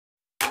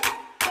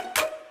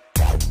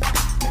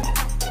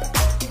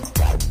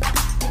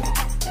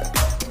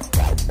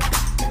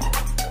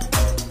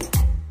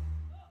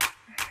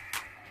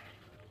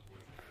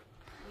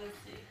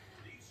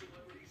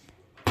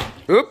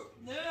Oop.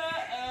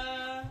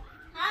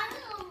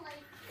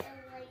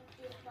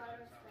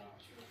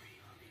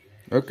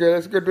 Okay,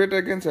 let's go do it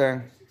again,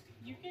 Sang.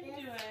 You can do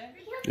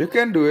it. You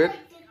can do it.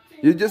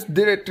 You just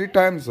did it 3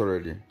 times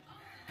already.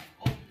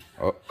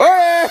 Oh.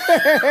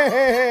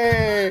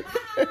 Hey!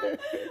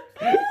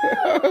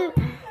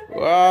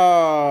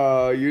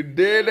 Wow, you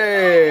did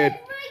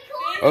it.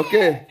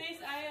 Okay. Face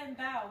eye and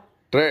bow.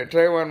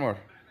 Try one more.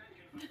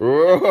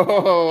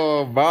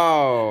 Oh,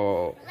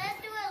 wow.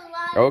 Let's do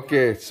it live.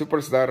 Okay,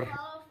 superstar.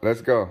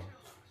 Let's go.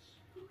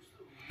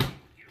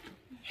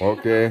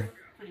 Okay.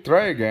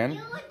 Try again.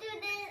 You would do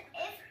this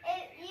if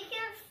you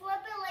can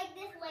flip it like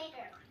this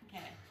later.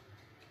 Okay.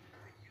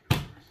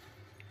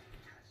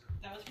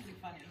 That was pretty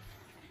funny.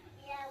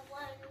 Yeah,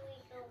 one we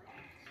go.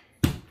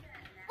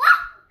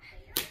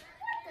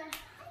 Okay.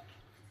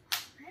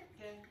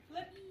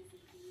 Flip.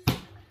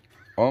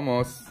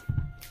 Almost.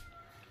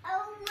 I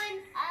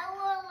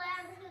will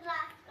land to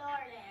that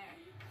door there.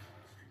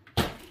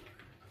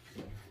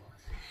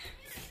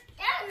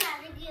 That's not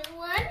a good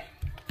one.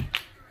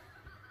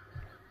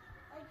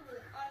 I'll do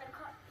it on the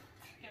car.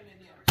 Good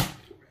video.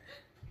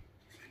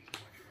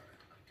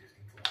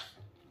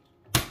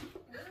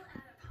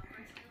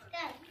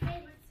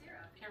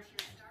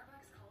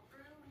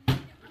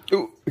 Good.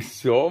 Ooh,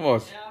 it's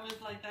almost. Yeah, I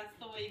was like, that's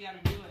the way you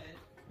gotta do it.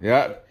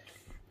 Yeah.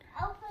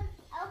 I'll put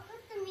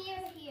the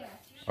mirror here.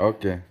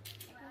 Okay. And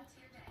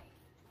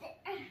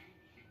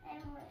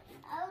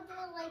I'll do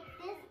it like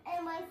this,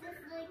 and my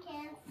sister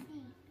can't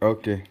see.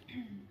 Okay.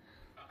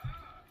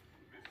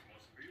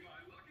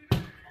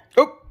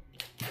 Oh,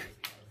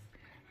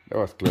 that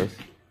was close.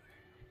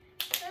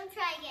 Don't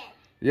try again.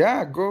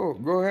 Yeah,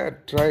 go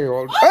ahead. Try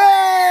all.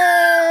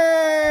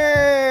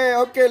 Hey!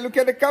 Okay, look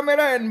at the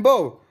camera and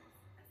bow.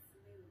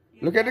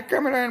 Look at the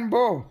camera and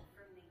bow.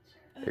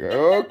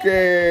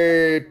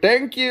 Okay,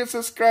 thank you,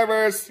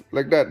 subscribers.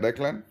 Like that,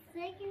 Declan.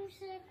 Thank you,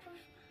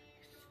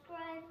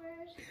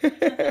 subscribers.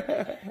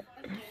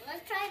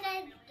 Let's try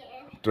that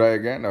again. Try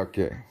again.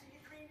 Okay.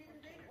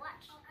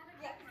 Watch.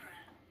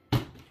 I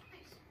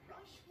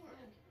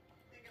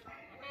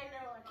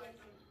know what this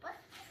is, but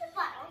it's a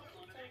bottle,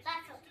 so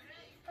that's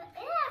okay. But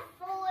it has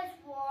full of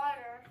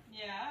water.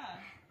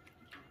 Yeah.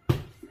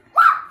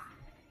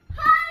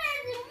 That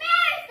is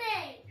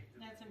embarrassing!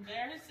 That's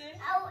embarrassing.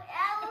 I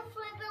will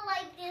flip it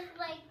like this,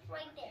 like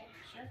right there.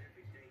 Sure.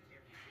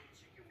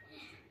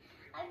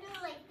 I'll do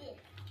it like this.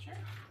 Sure.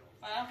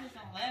 But I don't think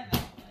it's gonna land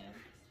that way.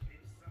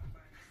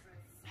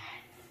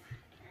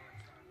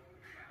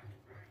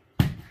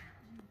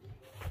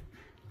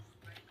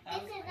 That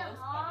This was is close,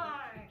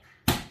 hard.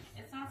 buddy.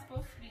 It's not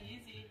supposed to be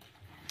easy.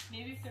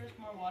 Maybe if there was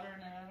more water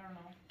in it, I don't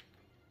know.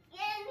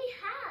 Yeah, and we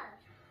have.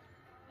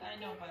 I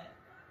know, but it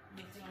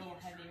makes it a little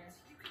heavier.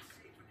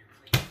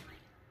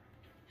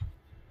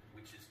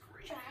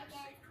 Try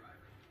again.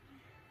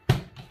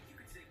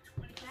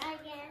 Try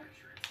again.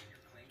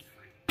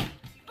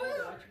 Oh,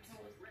 watch your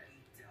toes.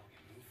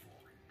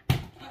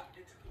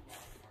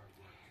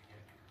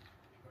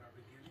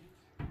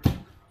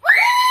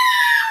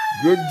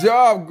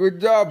 Good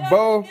job,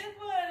 bow. Good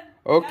one.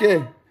 Okay,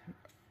 Bow.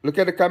 look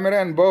at the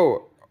camera and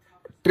bow.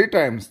 3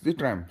 times. 3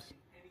 times.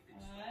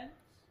 One.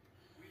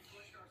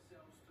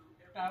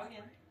 Bow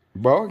again.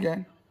 Bow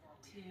again.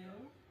 2.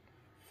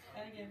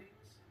 And again.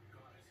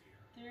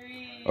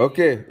 3.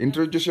 Okay,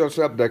 introduce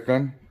yourself,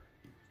 Declan.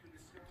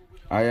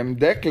 I am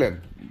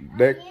Declan.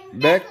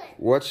 Dec,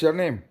 what's your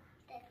name?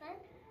 Declan.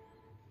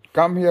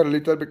 Come here a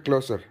little bit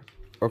closer.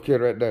 Okay,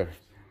 right there.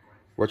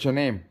 What's your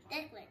name?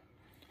 Declan.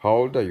 How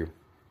old are you?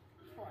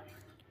 4.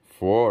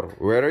 4.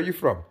 Where are you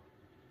from?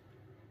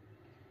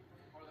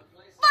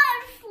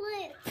 Butt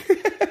flip.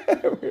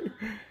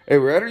 Hey,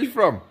 where are you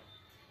from?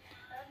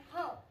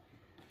 Home.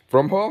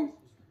 From home?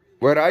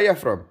 Where are you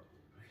from?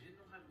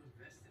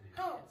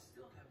 Home.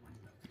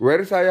 Where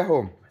is Aya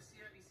home?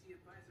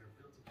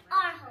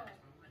 Our home.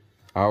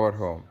 Our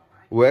home.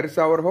 Where is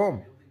our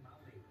home?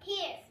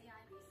 Here.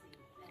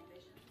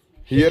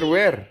 Here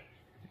where?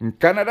 In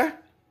Canada?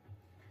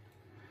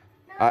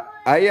 No.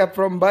 Aya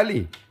from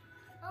Bali.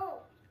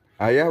 Oh.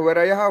 Aya, where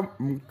Aya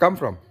come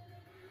from?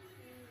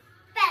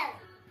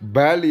 Belly.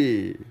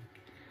 Bali.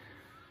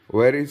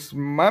 Where is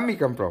mommy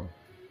come from?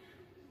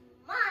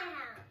 My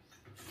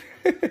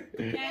house.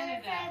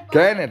 Canada.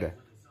 Canada.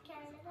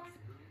 Canada.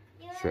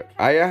 So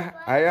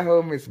Aya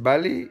home is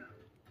Bali,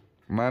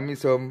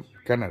 mommy's home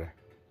Canada.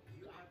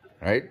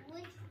 Right?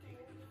 Which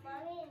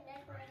mommy and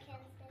Declan can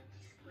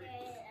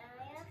stay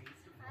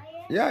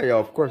here. Aya. Yeah,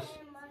 of course.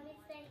 And mommy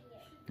stay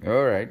here.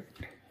 All right.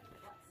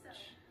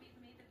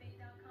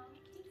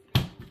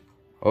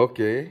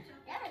 Okay.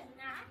 That is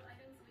not.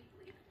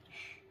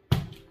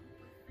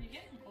 You're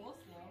getting close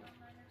though.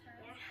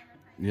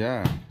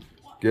 Yeah.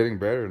 Getting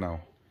better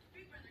now.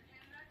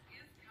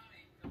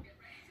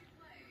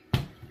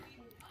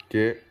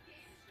 Okay.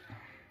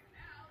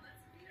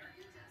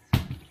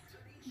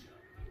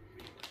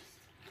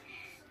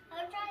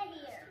 I'll try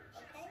here,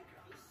 okay?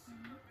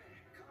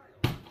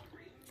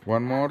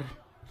 One more.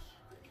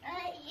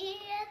 You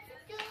have to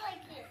do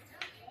like this,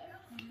 okay?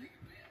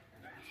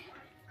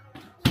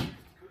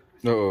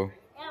 Uh-oh.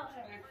 That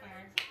hurt.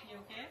 Backfired. You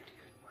okay?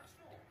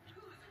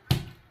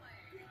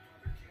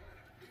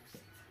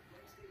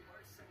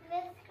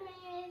 This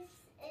screen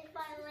is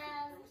my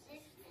lab.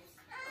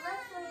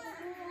 Let's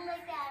move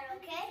like that,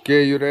 okay?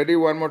 Okay, you ready?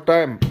 One more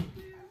time.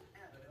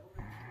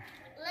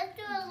 Let's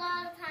do a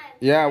lot of time.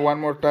 Yeah, one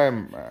more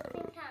time.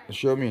 Time.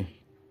 Show me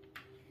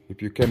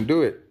if you can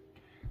do it.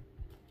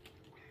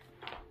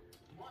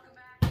 Welcome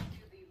back to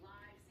the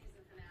live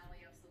season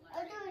finale of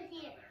I'll Celebrity. do it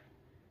here.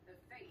 The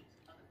fate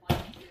of the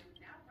final two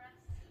now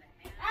rests in the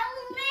hands I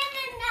will land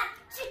in that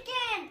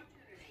chicken.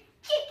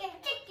 Chicken,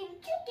 chicken,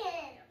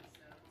 chicken.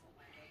 episodes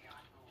when they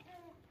got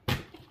home.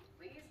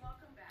 Please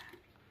welcome back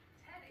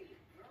Teddy,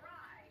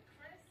 Mariah,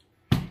 Chris,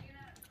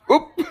 Tina,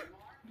 Oop! Mark,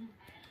 and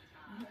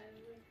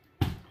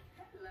Todd.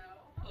 Hello.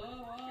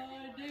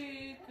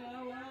 Kawadi,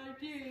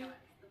 kawadi.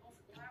 The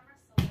most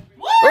glamorous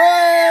celebrity.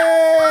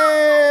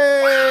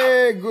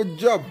 Hey! Good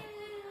job.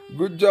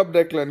 Good job,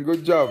 Declan.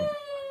 Good job.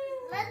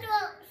 Let's do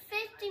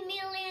it 50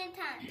 million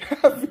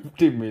times.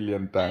 50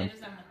 million I times.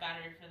 just have a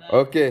battery for that.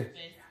 Okay.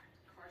 Space.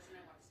 Carson,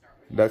 I want to start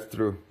with That's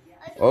true.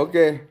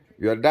 Okay.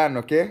 You are done,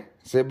 okay?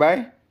 Say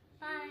bye.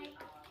 Bye.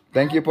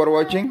 Thank you for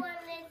watching. When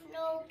there's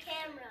no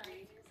camera.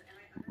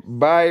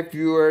 Bye,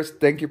 viewers.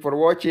 Thank you for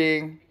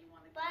watching.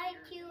 Bye,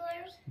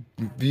 viewers.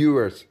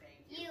 Viewers.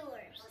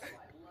 Viewers.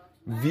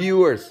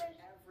 Viewers.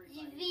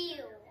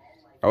 View.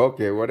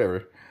 Okay, whatever.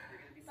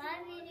 Bye,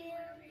 video.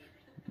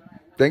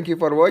 Thank you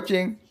for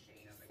watching.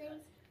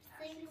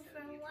 Thank you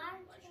for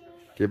watching.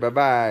 Okay,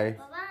 bye-bye.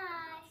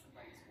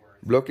 Bye-bye.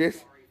 Blow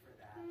kiss.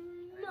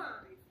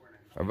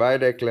 Mwah. Bye-bye,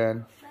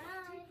 Declan.